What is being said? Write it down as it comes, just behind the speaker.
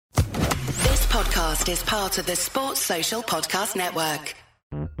podcast is part of the Sports Social Podcast Network.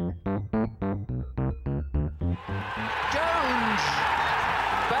 Jones.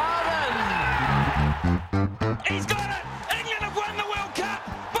 Bowden. He's got it. England have won the World Cup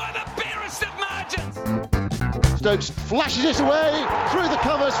by the barest of margins. Stokes flashes it away through the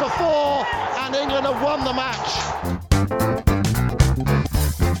covers for 4, and England have won the match.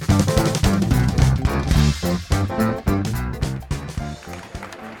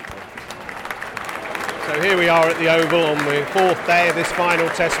 So here we are at the Oval on the 4th day of this final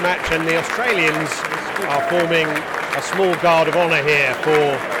Test match, and the Australians are forming a small guard of honour here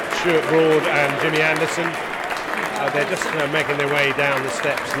for Stuart Broad and Jimmy Anderson. They're just making their way down the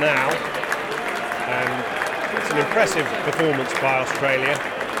steps now, and it's an impressive performance by Australia.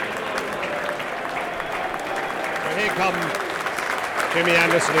 So here come Jimmy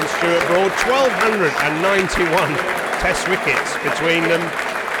Anderson and Stuart Broad, 1,291 Test wickets between them.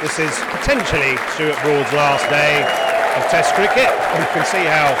 This is potentially Stuart Broad's last day of Test cricket. You can see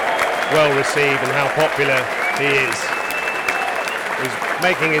how well received and how popular he is. He's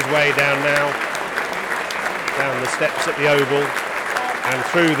making his way down now, down the steps at the Oval and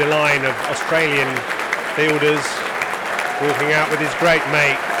through the line of Australian fielders, walking out with his great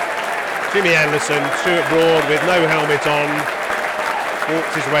mate Jimmy Anderson. Stuart Broad with no helmet on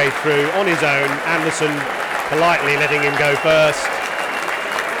walks his way through on his own. Anderson politely letting him go first.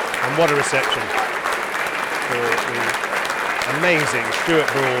 And what a reception for the amazing Stuart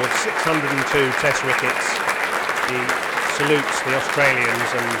Broad, 602 Test wickets. He salutes the Australians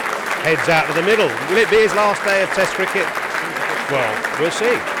and heads out to the middle. Will it be his last day of Test cricket? Well, we'll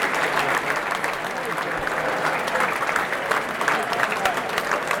see.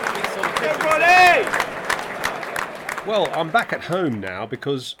 Well, I'm back at home now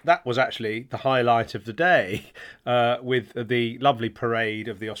because that was actually the highlight of the day with the lovely parade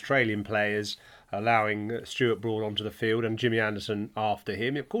of the Australian players allowing Stuart Broad onto the field and Jimmy Anderson after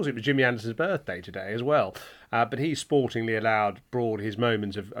him. Of course, it was Jimmy Anderson's birthday today as well, but he sportingly allowed Broad his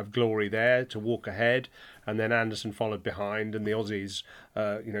moments of glory there to walk ahead, and then Anderson followed behind, and the Aussies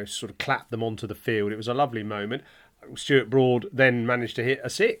sort of clapped them onto the field. It was a lovely moment. Stuart Broad then managed to hit a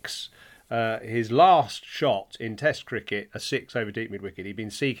 6. His last shot in Test cricket, a 6 over deep mid-wicket. He'd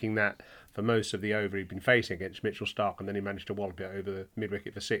been seeking that for most of the over he'd been facing against Mitchell Starc, and then he managed to wallop it over the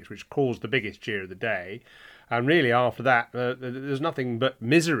mid-wicket for 6, which caused the biggest cheer of the day. And really after that, there's nothing but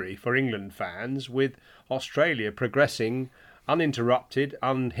misery for England fans, with Australia progressing uninterrupted,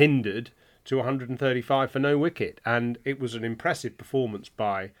 unhindered to 135 for no wicket. And it was an impressive performance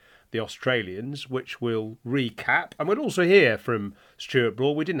by the Australians, which we'll recap. And we'll also hear from Stuart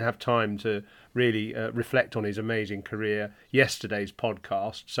Broad. We didn't have time to really reflect on his amazing career yesterday's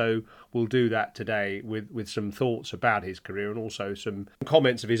podcast, so we'll do that today with some thoughts about his career and also some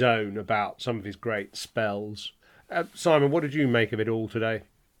comments of his own about some of his great spells. Simon, what did you make of it all today?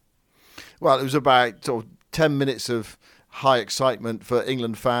 Well, it was about 10 minutes of high excitement for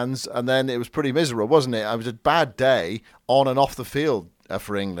England fans, and then it was pretty miserable, wasn't it? It was a bad day on and off the field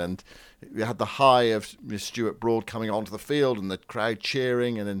for England. We had the high of Stuart Broad coming onto the field and the crowd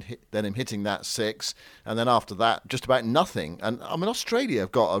cheering, and then him hitting that 6, and then after that just about nothing. And I mean, Australia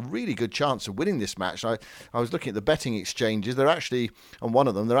have got a really good chance of winning this match. I was looking at the betting exchanges. They're actually, on one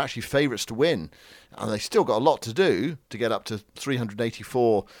of them, they're actually favourites to win, and they still got a lot to do to get up to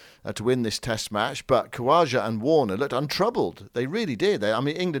 384 to win this Test match. But Khawaja and Warner looked untroubled. They really did.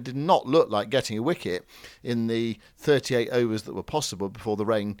 England did not look like getting a wicket in the 38 overs that were possible before the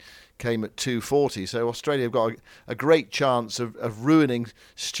rain came at 2:40. So Australia have got a great chance of ruining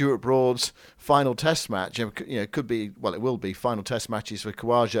Stuart Broad's final Test match. It could be, well, it will be final Test matches for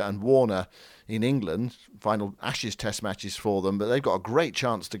Khawaja and Warner in England, final Ashes Test matches for them, but they've got a great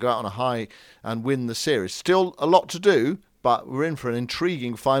chance to go out on a high and win the series. Still a lot to do, but we're in for an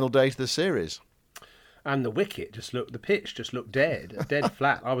intriguing final day to the series. And the pitch just looked dead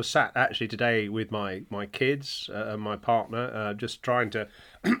flat. I was sat actually today with my kids and my partner, just trying to,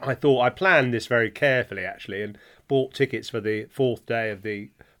 I planned this very carefully actually, and bought tickets for the 4th day of the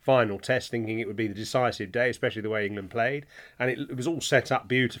final Test, thinking it would be the decisive day, especially the way England played. And it was all set up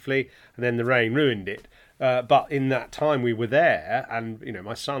beautifully, and then the rain ruined it. But in that time we were there, and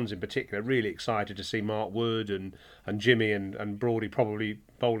my sons in particular really excited to see Mark Wood and Jimmy and Broady probably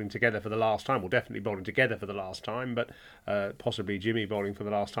bowling together for the last time, or definitely bowling together for the last time, but possibly Jimmy bowling for the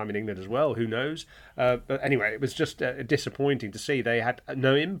last time in England as well, who knows. But anyway, it was just disappointing to see they had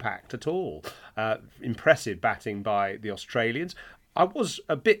no impact at all. Impressive batting by the Australians. I was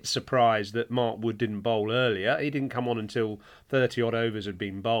a bit surprised that Mark Wood didn't bowl earlier. He didn't come on until 30-odd overs had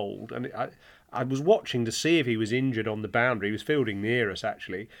been bowled, and I was watching to see if he was injured on the boundary. He was fielding near us,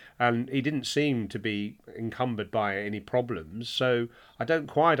 actually, and he didn't seem to be encumbered by any problems. So I don't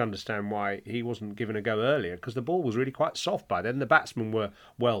quite understand why he wasn't given a go earlier, because the ball was really quite soft by then. The batsmen were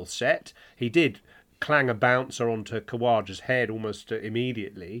well set. He did clang a bouncer onto Khawaja's head almost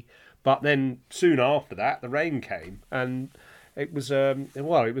immediately, but then soon after that, the rain came, and it was it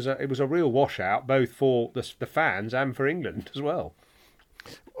was a real washout, both for the fans and for England as well.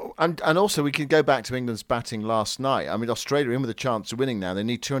 And also we can go back to England's batting last night. I mean, Australia are in with a chance of winning now. They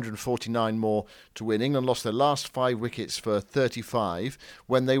need 249 more to win. England lost their last 5 wickets for 35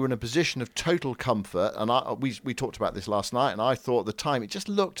 when they were in a position of total comfort. And we talked about this last night, and I thought at the time it just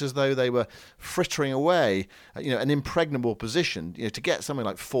looked as though they were frittering away, an impregnable position. To get something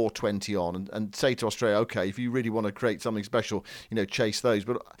like 420 on and say to Australia, okay, if you really want to create something special, chase those.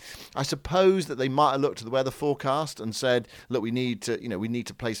 But I suppose that they might have looked at the weather forecast and said, look, we need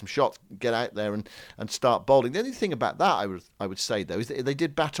to play some shots, get out there and start bowling. The only thing about that I would say, though, is that they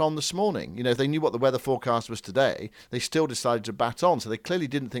did bat on this morning. If they knew what the weather forecast was today, they still decided to bat on. So they clearly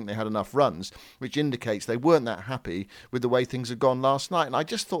didn't think they had enough runs, which indicates they weren't that happy with the way things had gone last night. And I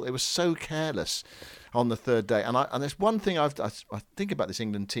just thought they were so careless on the third day. And there's one thing I think about this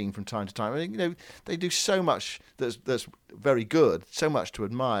England team from time to time. I mean, they do so much that's very good, so much to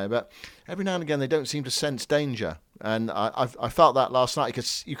admire, but every now and again they don't seem to sense danger. And I felt that last night,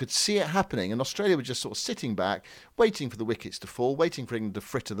 because you could see it happening, and Australia were just sort of sitting back, waiting for the wickets to fall, waiting for England to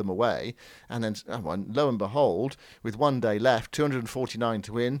fritter them away. And then, lo and behold, with 1 day left, 249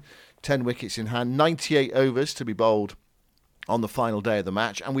 to win, 10 wickets in hand, 98 overs to be bowled on the final day of the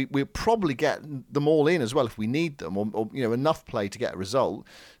match, and we'll probably get them all in as well if we need them, or enough play to get a result.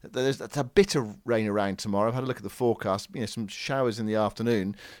 There's a bit of rain around tomorrow. I've had a look at the forecast. Some showers in the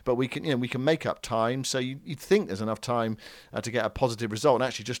afternoon, but we can make up time. So you'd think there's enough time to get a positive result. And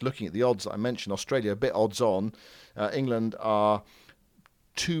actually, just looking at the odds that I mentioned, Australia a bit odds on. England are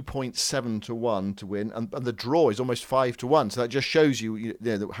 2.7 to 1 to win, and the draw is almost 5 to 1. So that just shows you,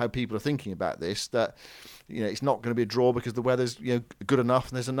 how people are thinking about this. That it's not going to be a draw because the weather's good enough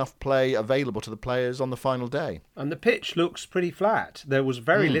and there's enough play available to the players on the final day. And the pitch looks pretty flat. There was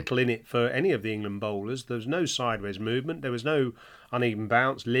very little in it for any of the England bowlers. There was no sideways movement. There was no uneven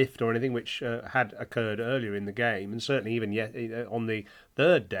bounce, lift or anything which had occurred earlier in the game. And certainly even on the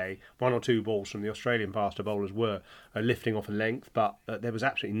third day, 1 or 2 balls from the Australian faster bowlers were lifting off a length, but there was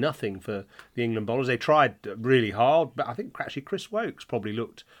absolutely nothing for the England bowlers. They tried really hard, but I think actually Chris Woakes probably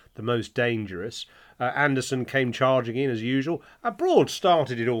looked the most dangerous. Anderson came charging in as usual. Broad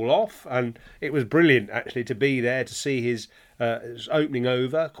started it all off, and it was brilliant actually to be there to see his opening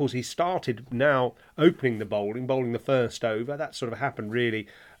over. Of course, he started now opening the bowling the first over. That sort of happened really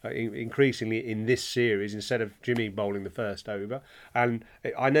increasingly in this series, instead of Jimmy bowling the first over. And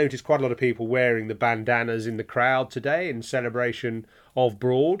I noticed quite a lot of people wearing the bandanas in the crowd today in celebration of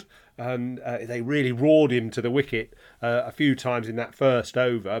Broad. And they really roared him to the wicket a few times in that first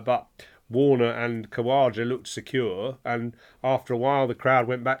over, but Warner and Khawaja looked secure, and after a while the crowd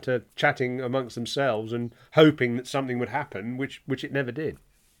went back to chatting amongst themselves and hoping that something would happen, which it never did.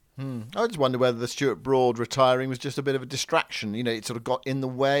 I just wonder whether the Stuart Broad retiring was just a bit of a distraction. It sort of got in the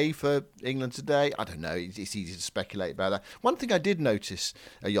way for England today. I don't know. It's easy to speculate about that. One thing I did notice,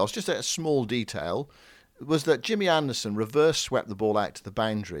 Jos, just a small detail, was that Jimmy Anderson reverse swept the ball out to the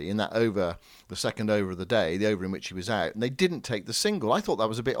boundary in that over, the second over of the day, the over in which he was out, and they didn't take the single. I thought that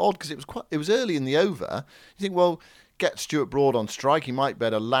was a bit odd because it was early in the over. You think, well, get Stuart Broad on strike, he might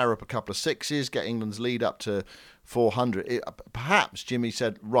better layer up a couple of sixes, get England's lead up to 400. Perhaps Jimmy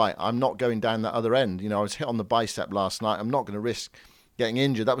said, right, I'm not going down that other end. I was hit on the bicep last night. I'm not going to risk getting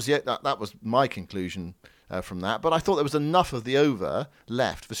injured. That was my conclusion from that. But I thought there was enough of the over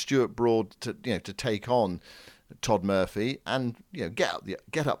left for Stuart Broad to take on Todd Murphy and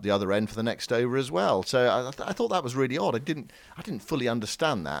get up the other end for the next over as well. So I thought that was really odd. I didn't fully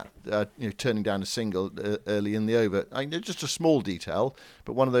understand that turning down a single early in the over. Just a small detail,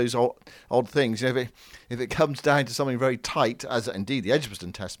 but one of those odd things. If it comes down to something very tight, as indeed the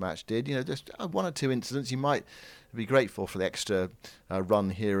Edgbaston Test match did, just 1 or 2 incidents, you might be grateful for the extra run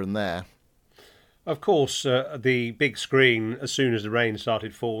here and there. Of course, the big screen, as soon as the rain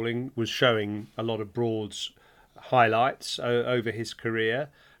started falling, was showing a lot of Broad's highlights over his career.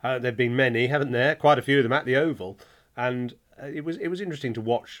 There've been many, haven't there? Quite a few of them at the Oval, and it was interesting to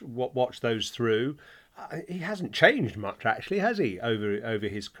watch those through. He hasn't changed much, actually, has he? Over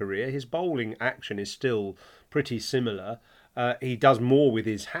his career, his bowling action is still pretty similar. He does more with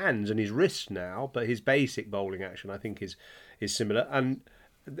his hands and his wrists now, but his basic bowling action, I think, is similar. And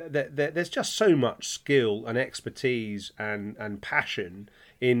there's just so much skill and expertise and passion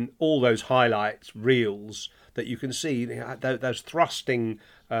in all those highlights reels that you can see those thrusting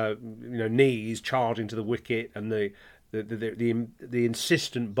knees charging to the wicket, and the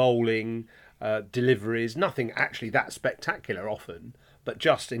insistent bowling, deliveries, nothing actually that spectacular often, but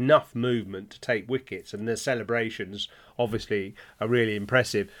just enough movement to take wickets, and the celebrations obviously are really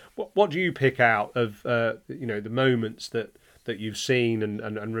impressive. What do you pick out of the moments that you've seen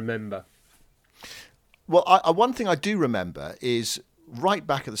and remember? Well, one thing I do remember is right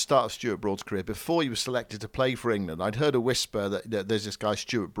back at the start of Stuart Broad's career, before he was selected to play for England, I'd heard a whisper that there's this guy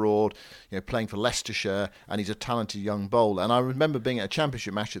Stuart Broad, playing for Leicestershire, and he's a talented young bowler. And I remember being at a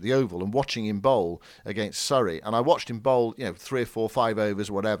championship match at the Oval and watching him bowl against Surrey, and I watched him bowl, 3 or 4, 5 overs,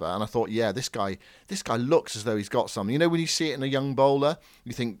 whatever, and I thought, yeah, this guy looks as though he's got something. When you see it in a young bowler,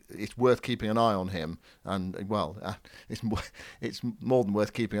 you think it's worth keeping an eye on him, and it's more than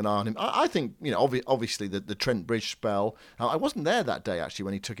worth keeping an eye on him. I think, obviously the Trent Bridge spell. I wasn't there that day actually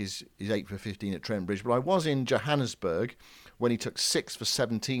when he took his 8 for 15 at Trent Bridge, but I was in Johannesburg when he took 6 for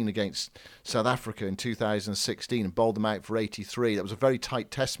 17 against South Africa in 2016 and bowled them out for 83. That was a very tight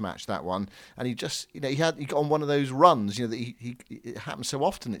test match, that one, and he just he got on one of those runs that it happened so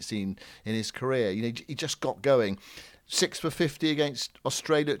often, it seemed, in his career. He just got going. 6 for 50 against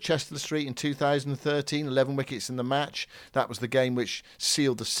Australia at Chester Street in 2013, 11 wickets in the match. That was the game which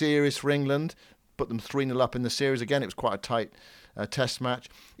sealed the series for England, put them 3-0 up in the series. Again, it was quite a tight test match.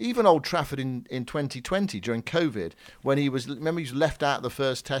 Even Old Trafford in 2020 during COVID, when he was left out of the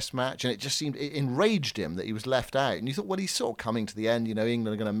first test match, and it enraged him that he was left out. And you thought, well, he's sort of coming to the end, England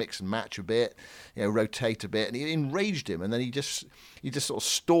are going to mix and match a bit, rotate a bit, and it enraged him. And then he just sort of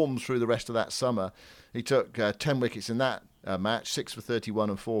stormed through the rest of that summer. He took 10 wickets in that match, 6 for 31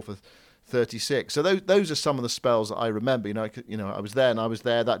 and 4 for 36. So those are some of the spells that I remember. I was there, and I was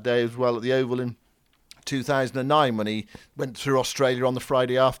there that day as well at the Oval in 2009 when he went through Australia on the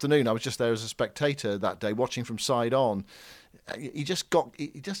Friday afternoon. I was just there as a spectator that day, watching from side on. He just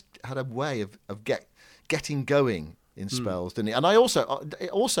had a way of getting going in spells, didn't he? And I also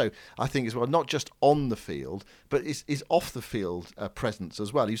I think as well, not just on the field, but his off the field presence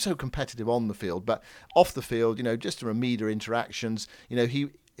as well. He was so competitive on the field, but off the field, just from media interactions,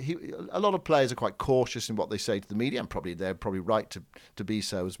 a lot of players are quite cautious in what they say to the media, and they're probably right to be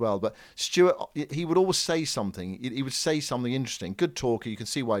so as well. But Stuart, he would always say something. He would say something interesting. Good talker. You can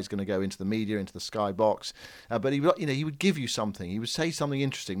see why he's going to go into the media, into the Sky Box. But he would give you something. He would say something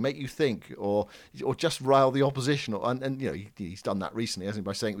interesting, make you think, or just rile the opposition. He's done that recently, hasn't he,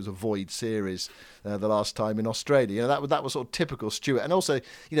 by saying it was a void series the last time in Australia. That was sort of typical Stuart. And also,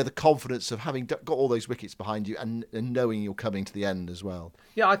 the confidence of having got all those wickets behind you and knowing you're coming to the end as well.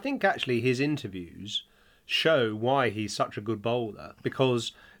 Yeah, I think actually his interviews show why he's such a good bowler,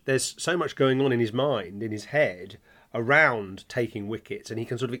 because there's so much going on in his mind, in his head, around taking wickets, and he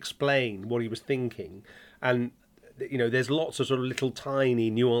can sort of explain what he was thinking. And there's lots of sort of little tiny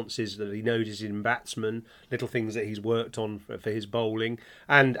nuances that he notices in batsmen, little things that he's worked on for his bowling.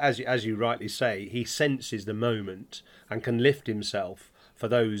 And as you rightly say, he senses the moment and can lift himself for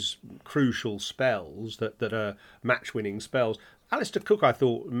those crucial spells that are match-winning spells. Alistair Cook, I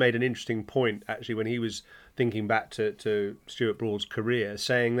thought, made an interesting point, actually, when he was thinking back to Stuart Broad's career,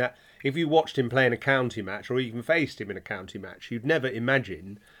 saying that if you watched him play in a county match, or even faced him in a county match, you'd never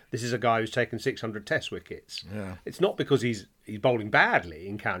imagine this is a guy who's taken 600 test wickets. Yeah. It's not because he's bowling badly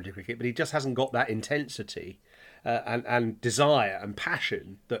in county cricket, but he just hasn't got that intensity and desire and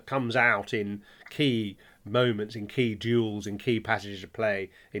passion that comes out in key moments, in key duels, in key passages of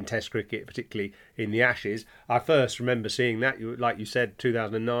play in Test cricket, particularly in the Ashes. I first remember seeing that, like you said,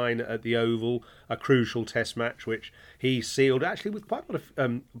 2009 at the Oval, a crucial Test match which he sealed actually with quite a lot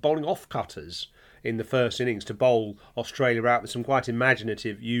of bowling off cutters in the first innings to bowl Australia out with some quite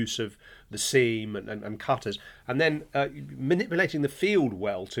imaginative use of the seam and cutters, and then manipulating the field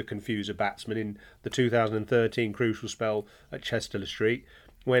well to confuse a batsman in the 2013 crucial spell at Chester Street,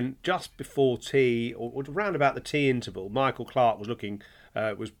 when just before tea, or around about the tea interval, Michael Clarke was looking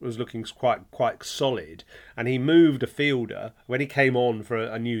quite solid, and he moved a fielder when he came on for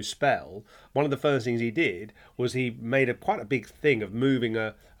a new spell. One of the first things he did was he made quite a big thing of moving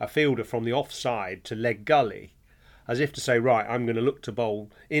a fielder from the offside to leg gully, as if to say, right, I'm going to look to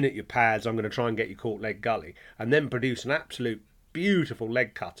bowl in at your pads, I'm going to try and get you caught leg gully, and then produce an absolute beautiful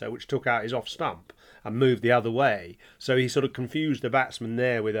leg cutter which took out his off stump and moved the other way. So he sort of confused the batsman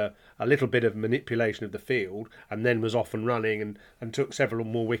there with a little bit of manipulation of the field, and then was off and running and took several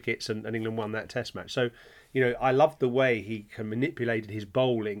more wickets, and England won that Test match. So, I love the way he manipulated his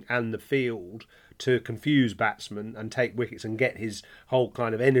bowling and the field to confuse batsmen and take wickets and get his whole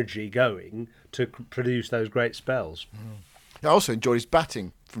kind of energy going to produce those great spells. I also enjoyed his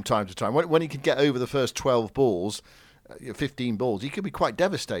batting from time to time. When he could get over the first 12 balls, 15 balls, he could be quite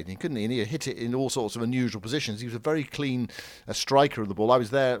devastating, couldn't he? And he hit it in all sorts of unusual positions. He was a very clean striker of the ball. I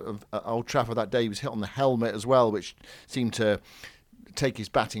was there at Old Trafford that day. He was hit on the helmet as well, which seemed to take his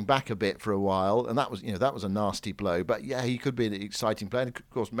batting back a bit for a while, and that was a nasty blow. But yeah, he could be an exciting player. And of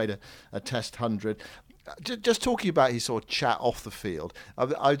course, made a Test 100. Just talking about his sort of chat off the field, I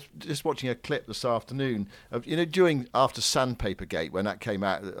was just watching a clip this afternoon of, after Sandpaper Gate, when that came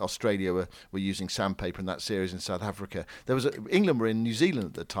out, Australia were using sandpaper in that series in South Africa. England were in New Zealand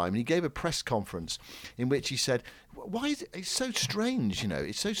at the time, and he gave a press conference in which he said, why is it's so strange,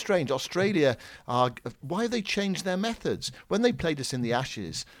 it's so strange. Australia why have they changed their methods? When they played us in the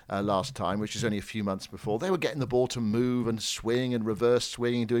Ashes last time, which was only a few months before, they were getting the ball to move and swing and reverse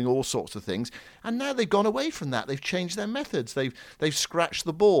swing and doing all sorts of things. And now they've gone away from that. They've changed their methods. They've scratched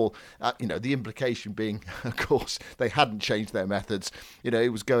the ball. The implication being, of course, they hadn't changed their methods.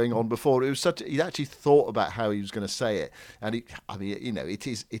 It was going on before. It was he'd actually thought about how he was going to say it, and it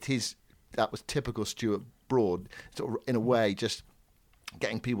is that was typical Stuart Broad, sort of in a way, just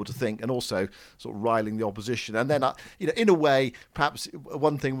getting people to think, and also sort of riling the opposition. And then, in a way, perhaps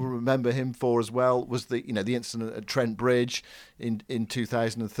one thing we'll remember him for as well was the incident at Trent Bridge in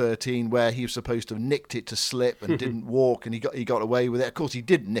 2013, where he was supposed to have nicked it to slip and didn't walk, and he got away with it. Of course, he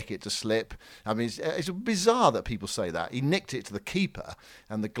did nick it to slip. I mean, it's bizarre that people say that. He nicked it to the keeper,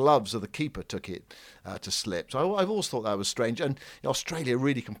 and the gloves of the keeper took it to slip. So I've always thought that was strange. And Australia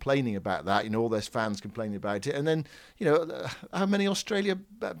really complaining about that. All their fans complaining about it. And then, how many Australia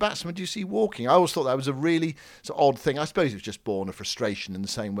batsmen do you see walking? I always thought that was a really sort of odd thing. I suppose it was just born of frustration, in the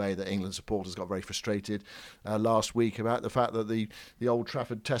same way that England supporters got very frustrated last week about the fact that the Old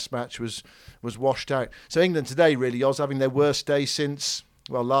Trafford Test match was washed out. So England today, really, Oz, having their worst day since,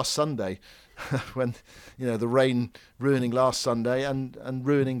 last Sunday, when the rain ruining last Sunday and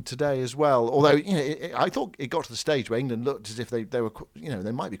ruining today as well. Although I thought it got to the stage where England looked as if they were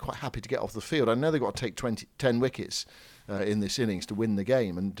they might be quite happy to get off the field. I know they've got to take 10 wickets in this innings to win the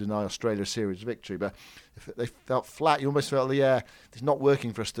game and deny Australia a series victory, but if they felt flat. You almost felt, it's not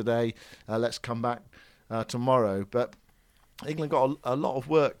working for us today. Let's come back tomorrow. But England got a lot of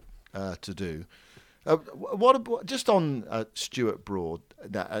work to do. Just on Stuart Broad?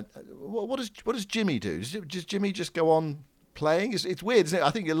 What does Jimmy do? Does Jimmy just go on playing? It's weird, isn't it?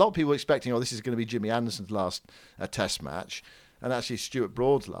 I think a lot of people are expecting, this is going to be Jimmy Anderson's last Test match, and actually Stuart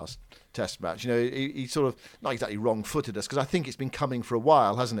Broad's last Test match. He sort of not exactly wrong-footed us, because I think it's been coming for a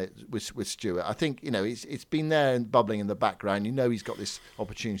while, hasn't it, with Stuart? I think it's been there and bubbling in the background. He's got this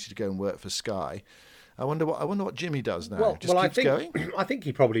opportunity to go and work for Sky. I wonder what Jimmy does now. Going? I think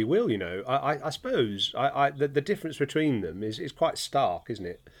he probably will. I suppose the difference between them is quite stark, isn't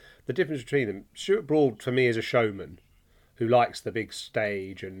it? The difference between them. Stuart Broad, for me, is a showman who likes the big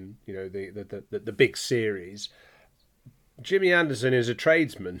stage and the big series. Jimmy Anderson is a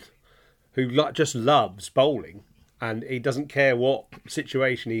tradesman who just loves bowling, and he doesn't care what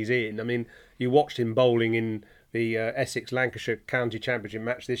situation he's in. I mean, you watched him bowling in the Essex-Lancashire County Championship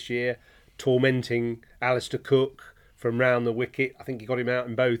match this year, tormenting Alistair Cook from round the wicket. I think he got him out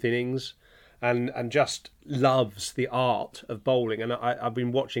in both innings, and just loves the art of bowling. And I've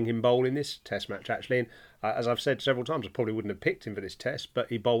been watching him bowl in this Test match, actually, and as I've said several times, I probably wouldn't have picked him for this Test, but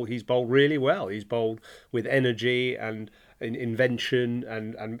he's bowled really well. He's bowled with energy and invention,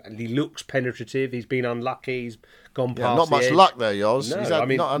 and he looks penetrative. He's been unlucky. He's gone past not much edge. Luck there, Yoz. No, He's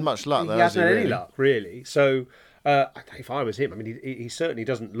not had much luck there. He hasn't had any luck, really. So if I was him, I mean, he certainly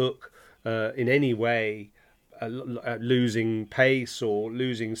doesn't look in any way losing pace or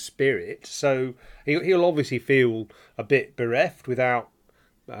losing spirit. So he'll obviously feel a bit bereft without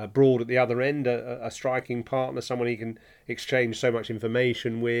Broad at the other end, a striking partner, someone he can exchange so much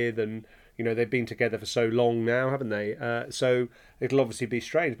information with, and they've been together for so long now, haven't they? So it'll obviously be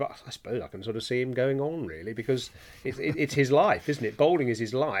strange, but I suppose I can sort of see him going on, really, because it's his life, isn't it? Bowling is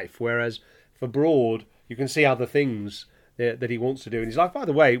his life, whereas for Broad, you can see other things that he wants to do in his life. By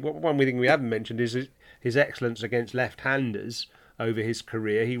the way, one thing we haven't mentioned is his excellence against left-handers over his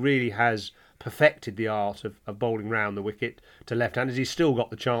career. He really has perfected the art of bowling round the wicket to left-handers. He's still got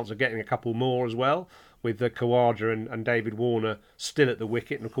the chance of getting a couple more as well, with Khawaja and David Warner still at the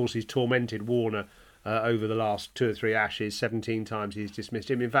wicket. And of course, he's tormented Warner over the last 2 or 3 Ashes. 17 times he's dismissed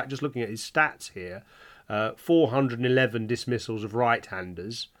him. In fact, just looking at his stats here, 411 dismissals of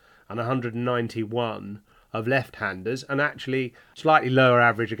right-handers and 191 of left-handers, and actually slightly lower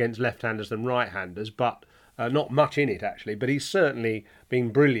average against left-handers than right-handers, but not much in it, actually. But he's certainly been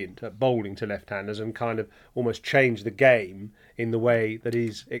brilliant at bowling to left-handers and kind of almost changed the game in the way that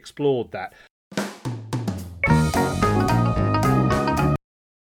he's explored that.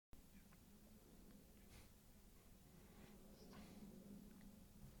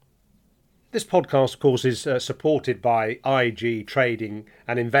 This podcast, of course, is supported by IG Trading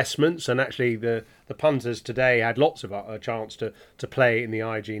and Investments, and actually the punters today had lots of a chance to play in the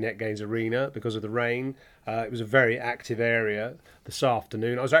IG NetGains Arena because of the rain. It was a very active area this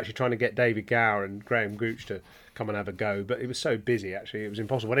afternoon. I was actually trying to get David Gower and Graham Gooch to come and have a go, but it was so busy, actually, it was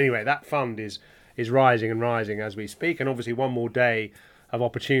impossible. But anyway, that fund is rising and rising as we speak, and obviously one more day of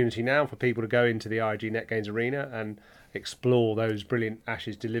opportunity now for people to go into the IG NetGains Arena and explore those brilliant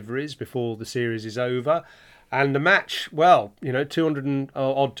Ashes deliveries before the series is over. And the match, well, 200 and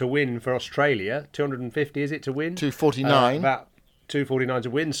odd to win for Australia. 250 is it to win? 249. About 249 to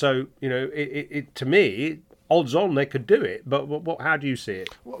win. So, it to me, odds on they could do it. But how do you see it?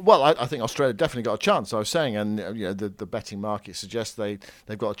 Well, I think Australia definitely got a chance. I was saying, and the betting market suggests they've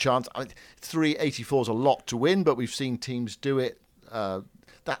got a chance. 384 is a lot to win, but we've seen teams do it.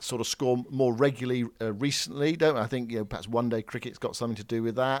 That sort of score more regularly recently, don't we? I think perhaps one-day cricket's got something to do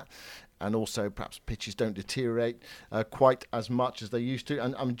with that, and also perhaps pitches don't deteriorate quite as much as they used to.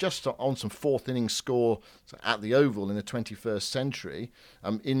 And I'm just on some fourth innings score at the Oval in the 21st century.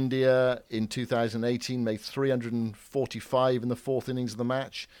 India in 2018 made 345 in the fourth innings of the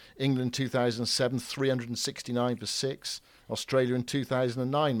match. England 2007 369 for 6. Australia in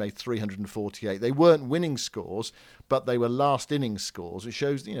 2009 made 348. They weren't winning scores, but they were last innings scores. It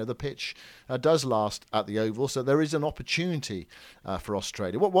shows, the pitch does last at the Oval, so there is an opportunity for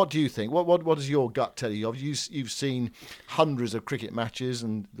Australia. What do you think? What does your gut tell you? You've seen hundreds of cricket matches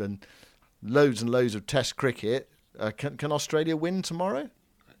and loads and loads of Test cricket. Can Australia win tomorrow?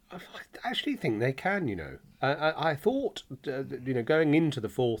 I actually think they can. I thought, going into the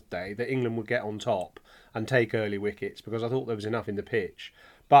fourth day that England would get on top and take early wickets because I thought there was enough in the pitch.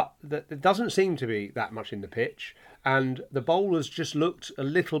 But there doesn't seem to be that much in the pitch. And the bowlers just looked a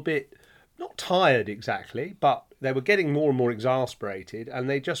little bit, not tired exactly, but they were getting more and more exasperated and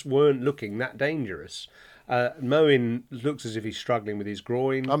they just weren't looking that dangerous. Moeen looks as if he's struggling with his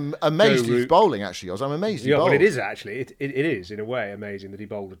groin. I'm amazed he's bowling, actually, Oz. I'm amazed he bowled. Well, it is actually. It is, in a way, amazing that he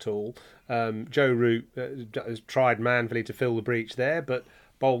bowled at all. Joe Root has tried manfully to fill the breach there, but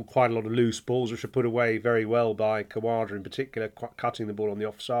bowled quite a lot of loose balls, which were put away very well by Khawaja in particular, cutting the ball on the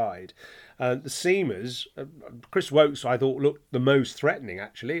offside. The seamers, Chris Woakes, I thought, looked the most threatening,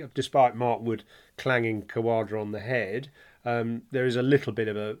 actually, despite Mark Wood clanging Khawaja on the head. There is a little bit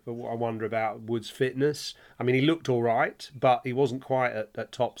of a wonder about Wood's fitness. I mean, he looked all right, but he wasn't quite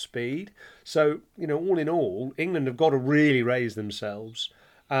at top speed. So, all in all, England have got to really raise themselves.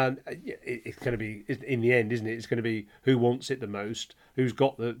 And it's going to be, in the end, isn't it? It's going to be who wants it the most, who's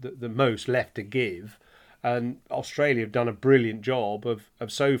got the most left to give. And Australia have done a brilliant job of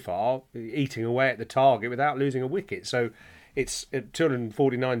so far eating away at the target without losing a wicket. So it's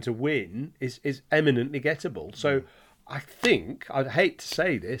 249 to win is eminently gettable. So I think, I'd hate to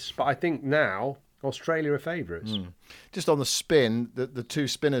say this, but I think now Australia are favourites. Just on the spin, the two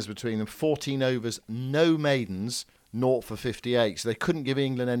spinners between them, 14 overs, no maidens, 0 for 58. So they couldn't give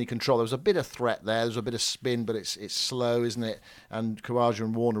England any control. There was a bit of threat there. There was a bit of spin, but it's slow, isn't it? And Khawaja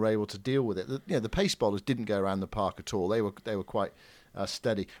and Warner were able to deal with it. The pace bowlers didn't go around the park at all. They were quite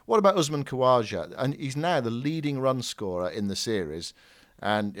steady. What about Usman Khawaja? And he's now the leading run scorer in the series.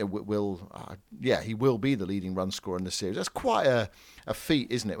 And he will be the leading run scorer in the series. That's quite a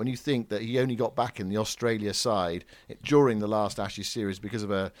feat, isn't it? When you think that he only got back in the Australia side during the last Ashes series because of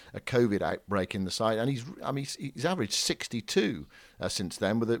a COVID outbreak in the side, and he's averaged 62 since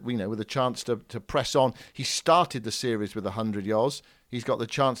then with a chance to press on. He started the series with 100 yards. He's got the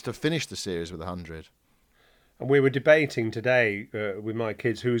chance to finish the series with 100. And we were debating today with my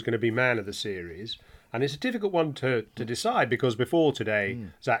kids who's going to be man of the series. And it's a difficult one to decide because before today,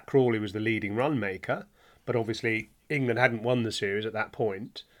 Zach Crawley was the leading run maker. But obviously, England hadn't won the series at that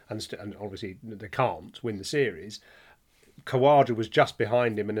point. And obviously, they can't win the series. Khawaja was just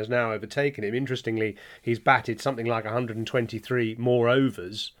behind him and has now overtaken him. Interestingly, he's batted something like 123 more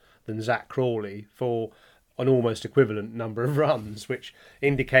overs than Zach Crawley for an almost equivalent number of runs, which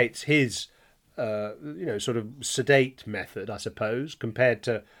indicates his sort of sedate method, I suppose, compared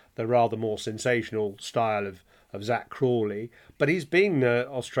to the rather more sensational style of Zach Crawley. But he's been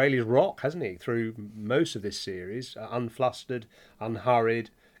Australia's rock, hasn't he, through most of this series, unflustered, unhurried,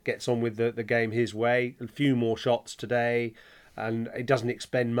 gets on with the game his way. A few more shots today, and he doesn't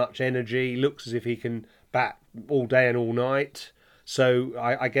expend much energy. Looks as if he can bat all day and all night. So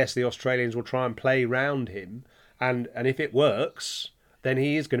I guess the Australians will try and play round him, and if it works, then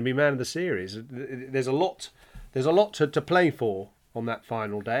he is going to be man of the series. There's a lot to play for on that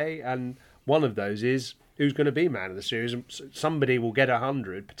final day, and one of those is who's going to be man of the series. Somebody will get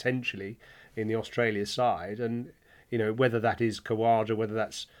 100 potentially in the Australia side, and whether that is Khawaja, whether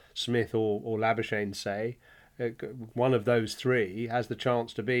that's Smith or Labuschagne, say, one of those three has the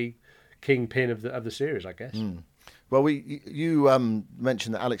chance to be kingpin of the series, I guess. Well, you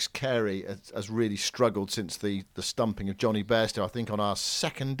mentioned that Alex Carey has really struggled since the stumping of Johnny Bairstow, I think, on our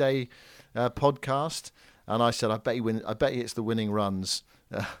second day podcast. And I said, I bet he hits the winning runs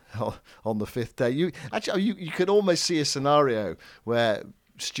on the fifth day. You could almost see a scenario where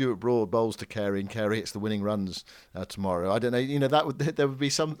Stuart Broad bowls to Carey and Carey hits the winning runs tomorrow. I don't know. There would be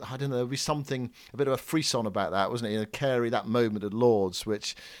some. I don't know. There would be something, a bit of a frisson about that, wasn't it? Carey, that moment at Lords,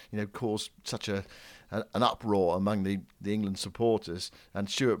 which caused such an uproar among the England supporters, and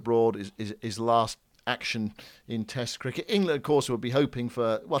Stuart Broad is last action in Test cricket. England, of course, would be hoping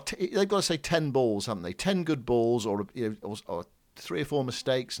for they've got to say 10 balls, haven't they? 10 good balls, or 3 or 4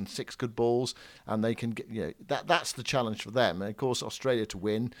 mistakes and 6 good balls, and they can get that's the challenge for them. And of course, Australia to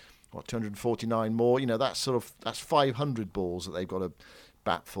win 249 more. That's 500 balls that they've got to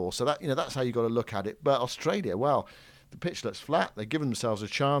bat for. So that's how you got to look at it. But Australia, well, the pitch looks flat. They've given themselves a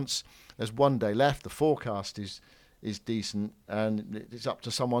chance. There's one day left. The forecast is decent, and it's up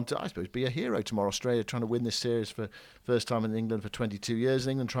to someone to, I suppose, be a hero tomorrow. Australia trying to win this series for first time in England for 22 years,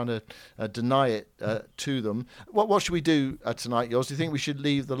 and England trying to deny it to them. What should we do tonight, Yoz? Do you think we should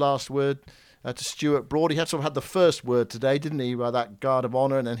leave the last word to Stuart Broad? He had the first word today, didn't he, by that guard of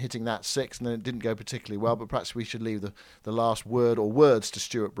honour and then hitting that 6, and then it didn't go particularly well, but perhaps we should leave the last word or words to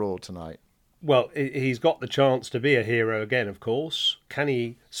Stuart Broad tonight. Well, he's got the chance to be a hero again, of course. Can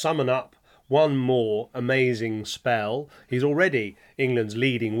he summon up one more amazing spell? He's already England's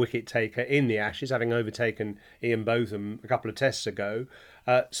leading wicket taker in the Ashes, having overtaken Ian Botham a couple of tests ago.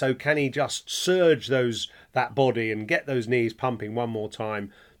 So can he just surge that body and get those knees pumping one more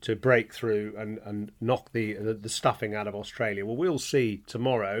time to break through and knock the stuffing out of Australia? Well, we'll see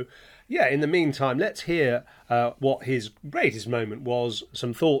tomorrow. Yeah, in the meantime, let's hear what his greatest moment was,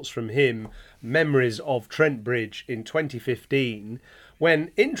 some thoughts from him, memories of Trent Bridge in 2015,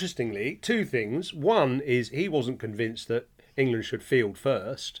 when, interestingly, 2 things. One is he wasn't convinced that England should field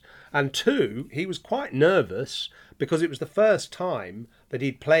first, and 2, he was quite nervous because it was the first time that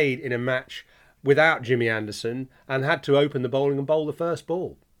he'd played in a match without Jimmy Anderson and had to open the bowling and bowl the first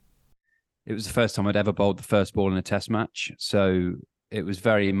ball. It was the first time I'd ever bowled the first ball in a Test match, so it was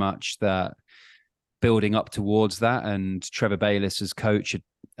very much that building up towards that, and Trevor Bayliss as coach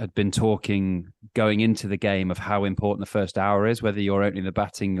had been talking going into the game of how important the first hour is, whether you're opening the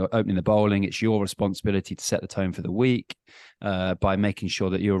batting or opening the bowling. It's your responsibility to set the tone for the week by making sure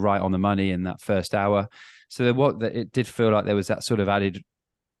that you're right on the money in that first hour. So it did feel like there was that sort of added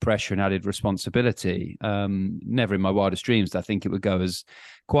pressure and added responsibility. Never in my wildest dreams did I think it would go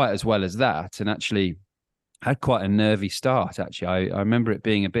quite as well as that, and actually had quite a nervy start. Actually, I remember it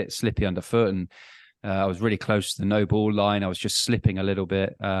being a bit slippy underfoot, and I was really close to the no ball line. I was just slipping a little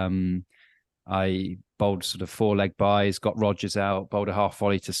bit. I bowled sort of 4-leg buys, got Rogers out, bowled a half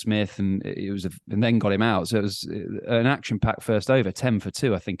volley to Smith, and and then got him out. So it was an action-packed first over, 10 for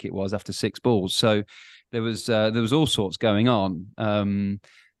 2, I think it was, after 6 balls. So there was all sorts going on.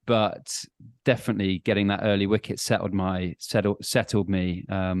 But definitely getting that early wicket settled me,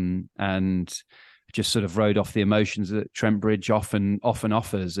 and just sort of rode off the emotions that Trent Bridge often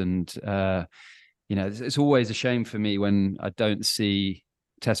offers. And it's always a shame for me when I don't see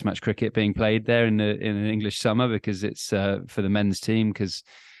Test match cricket being played there in an English summer, because it's for the men's team, because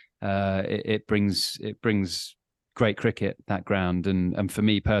it brings great cricket, that ground, and for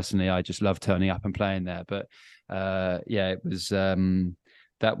me personally, I just love turning up and playing there. But it was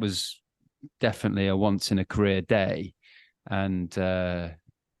that was definitely a once in a career day, and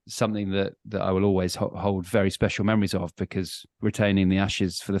something that I will always hold very special memories of, because retaining the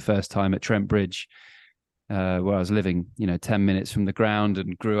Ashes for the first time at Trent Bridge, where I was living 10 minutes from the ground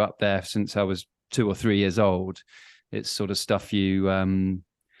and grew up there since I was 2 or 3 years old, it's sort of stuff you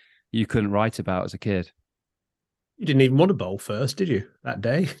couldn't write about as a kid. You didn't even want to bowl first, did you, that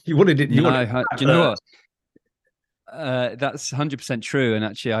day? You wanted it. Do you know what? That's 100% true. And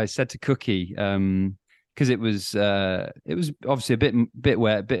actually, I said to Cookie, because it was obviously a bit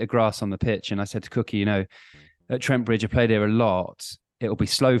wet, a bit of grass on the pitch, and I said to Cookie, at Trent Bridge, I played here a lot. It'll be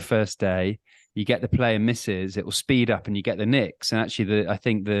slow first day. You get the play and misses, it will speed up, and you get the nicks. And actually, I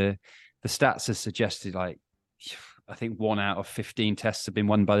think the stats have suggested, like, I think 1 out of 15 tests have been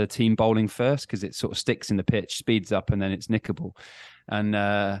won by the team bowling first, because it sort of sticks in the pitch, speeds up, and then it's nickable. And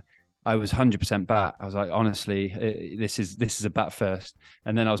I was 100% bat. I was like, honestly, this is a bat first.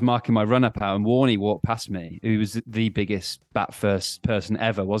 And then I was marking my run up out, and Warney walked past me, who was the biggest bat first person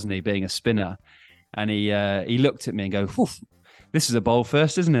ever, wasn't he, being a spinner? And he looked at me and go, "This is a bowl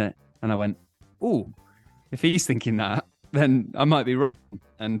first, isn't it?" And I went, "Ooh." if he's thinking that, then I might be wrong.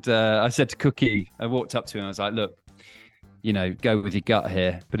 And I said to Cookie, I walked up to him, I was like, look, go with your gut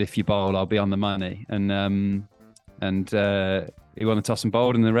here, but if you bowl, I'll be on the money. And he won the toss and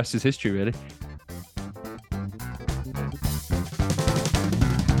bowled, and the rest is history, really.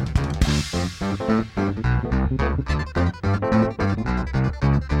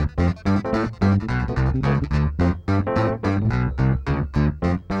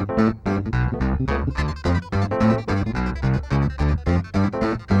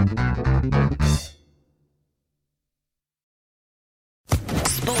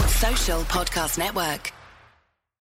 Sports Social Podcast Network.